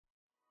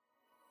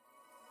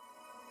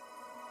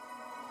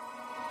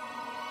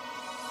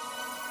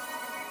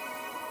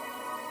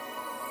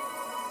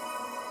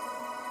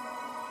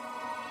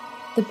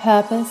The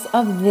purpose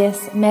of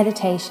this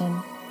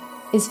meditation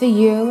is for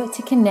you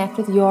to connect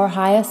with your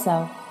higher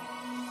self,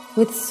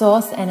 with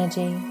source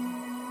energy,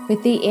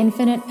 with the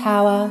infinite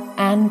power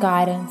and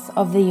guidance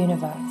of the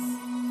universe.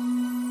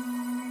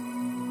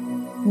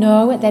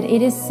 Know that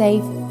it is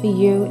safe for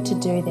you to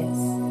do this.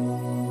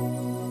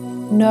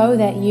 Know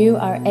that you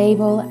are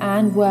able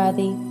and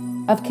worthy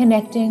of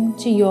connecting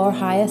to your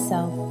higher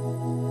self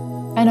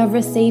and of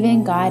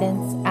receiving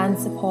guidance and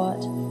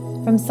support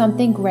from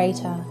something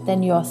greater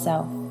than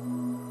yourself.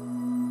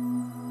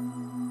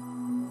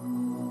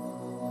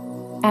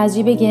 As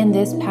you begin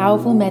this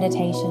powerful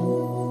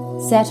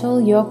meditation,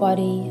 settle your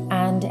body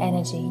and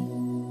energy.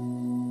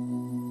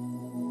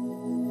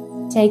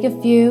 Take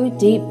a few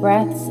deep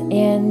breaths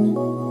in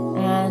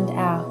and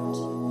out.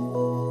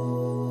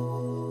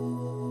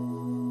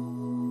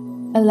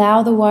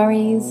 Allow the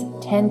worries,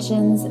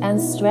 tensions, and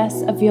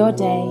stress of your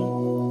day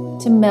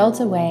to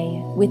melt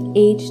away with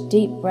each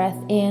deep breath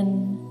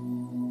in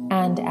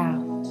and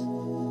out.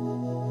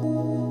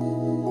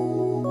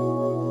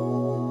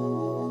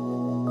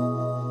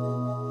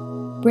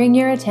 Bring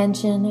your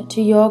attention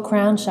to your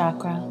crown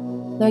chakra,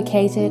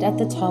 located at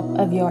the top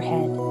of your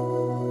head.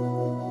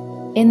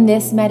 In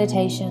this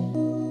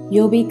meditation,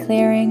 you'll be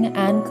clearing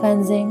and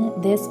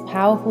cleansing this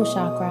powerful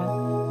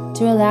chakra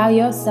to allow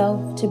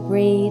yourself to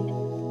breathe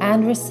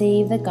and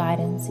receive the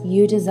guidance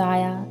you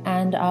desire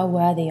and are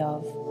worthy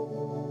of.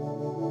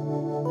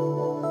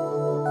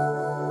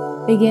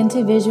 Begin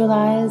to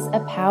visualize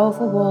a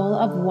powerful ball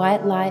of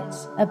white light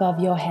above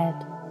your head.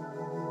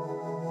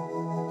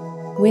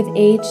 With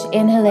each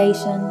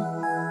inhalation,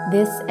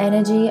 this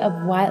energy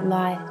of white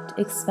light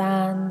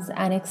expands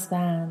and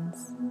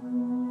expands.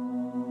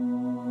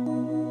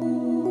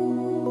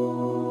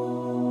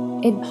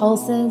 It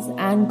pulses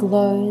and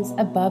glows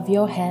above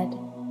your head,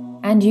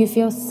 and you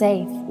feel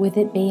safe with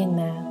it being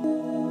there.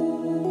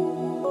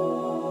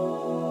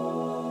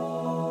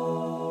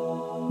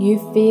 You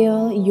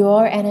feel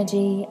your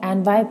energy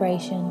and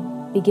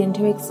vibration begin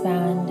to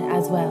expand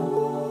as well.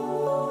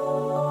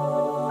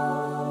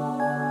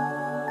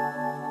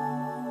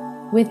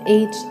 With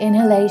each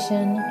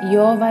inhalation,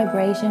 your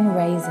vibration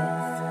raises,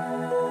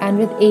 and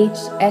with each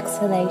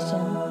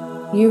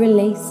exhalation, you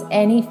release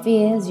any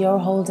fears you're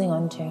holding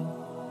onto.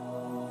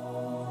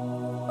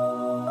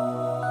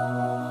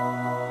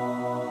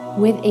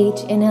 With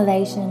each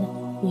inhalation,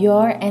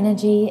 your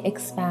energy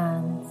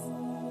expands,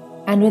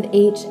 and with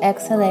each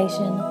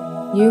exhalation,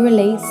 you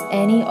release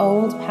any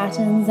old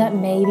patterns that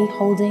may be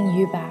holding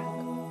you back.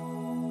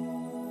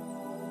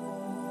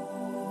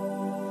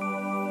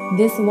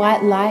 This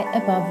white light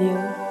above you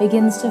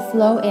begins to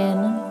flow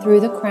in through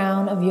the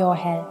crown of your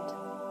head.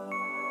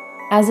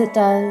 As it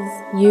does,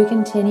 you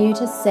continue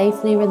to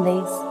safely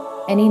release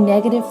any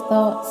negative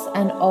thoughts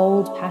and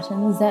old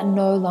patterns that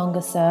no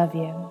longer serve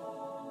you.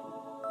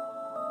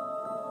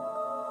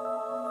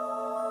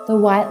 The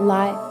white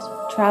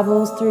light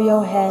travels through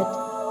your head,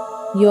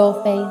 your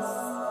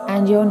face,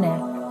 and your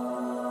neck,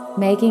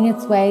 making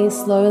its way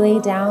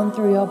slowly down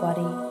through your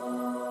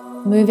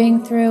body,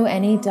 moving through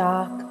any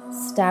dark,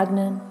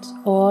 stagnant,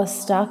 or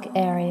stuck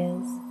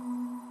areas,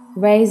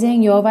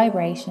 raising your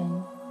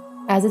vibration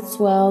as it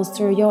swirls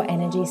through your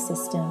energy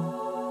system.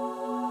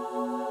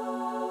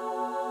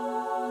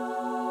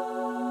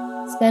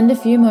 Spend a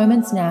few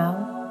moments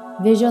now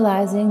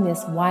visualizing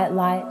this white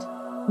light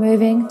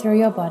moving through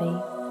your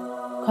body,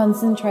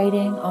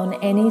 concentrating on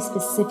any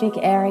specific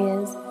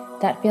areas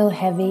that feel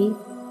heavy,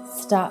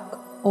 stuck,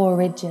 or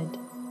rigid.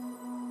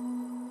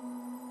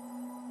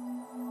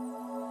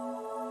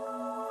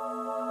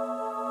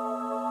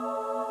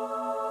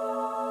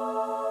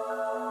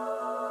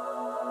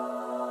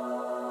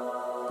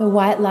 The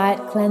white light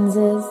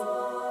cleanses,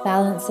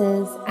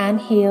 balances,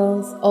 and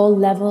heals all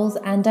levels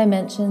and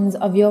dimensions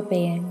of your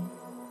being,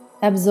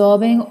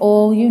 absorbing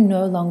all you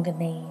no longer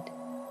need.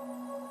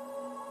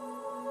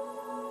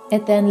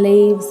 It then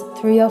leaves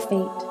through your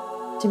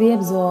feet to be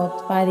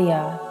absorbed by the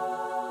earth.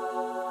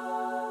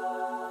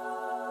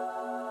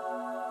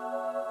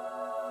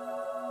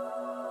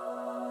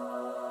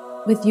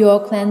 With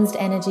your cleansed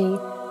energy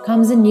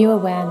comes a new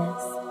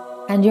awareness,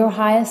 and your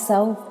higher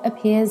self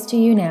appears to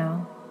you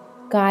now,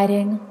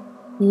 guiding,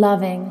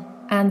 loving,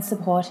 and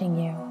supporting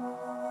you.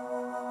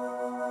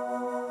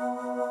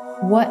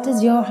 What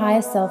does your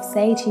higher self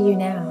say to you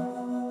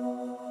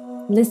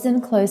now?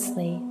 Listen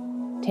closely,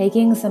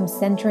 taking some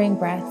centering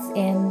breaths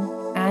in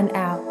and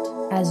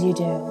out as you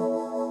do.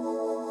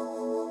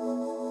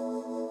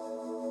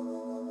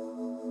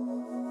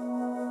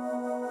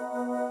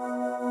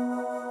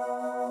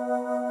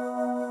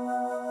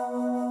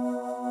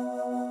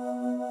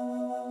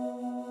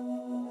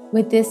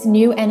 With this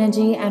new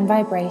energy and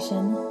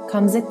vibration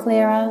comes a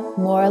clearer,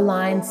 more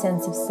aligned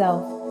sense of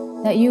self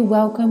that you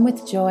welcome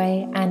with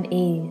joy and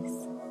ease.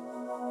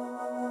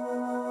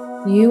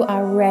 You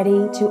are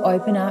ready to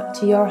open up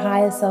to your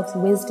higher self's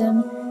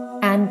wisdom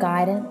and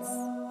guidance.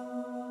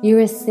 You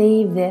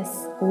receive this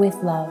with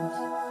love.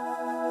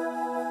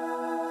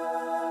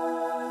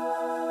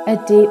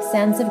 A deep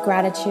sense of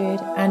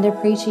gratitude and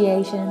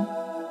appreciation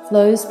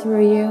flows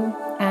through you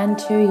and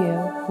to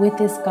you with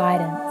this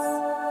guidance.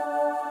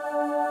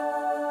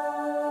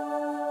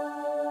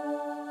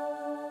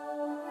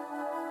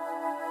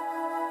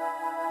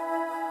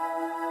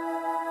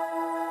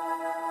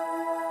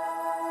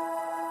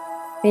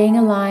 Being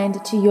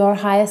aligned to your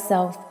higher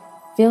self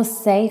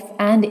feels safe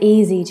and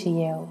easy to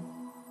you.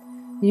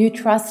 You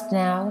trust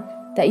now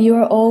that you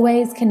are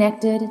always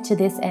connected to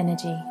this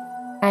energy,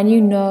 and you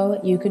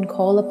know you can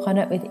call upon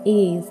it with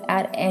ease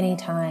at any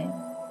time.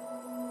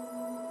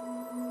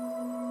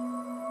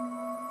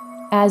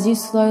 As you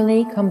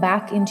slowly come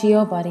back into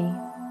your body,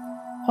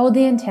 hold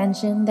the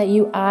intention that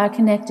you are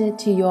connected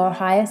to your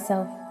higher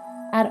self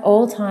at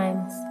all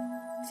times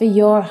for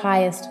your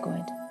highest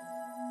good.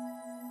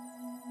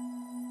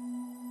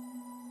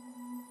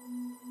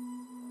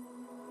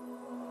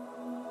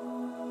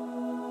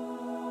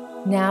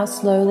 Now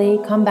slowly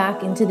come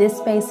back into this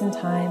space and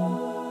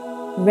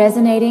time,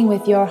 resonating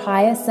with your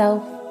higher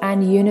self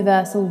and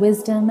universal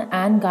wisdom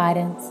and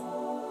guidance,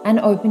 and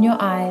open your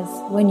eyes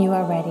when you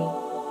are ready.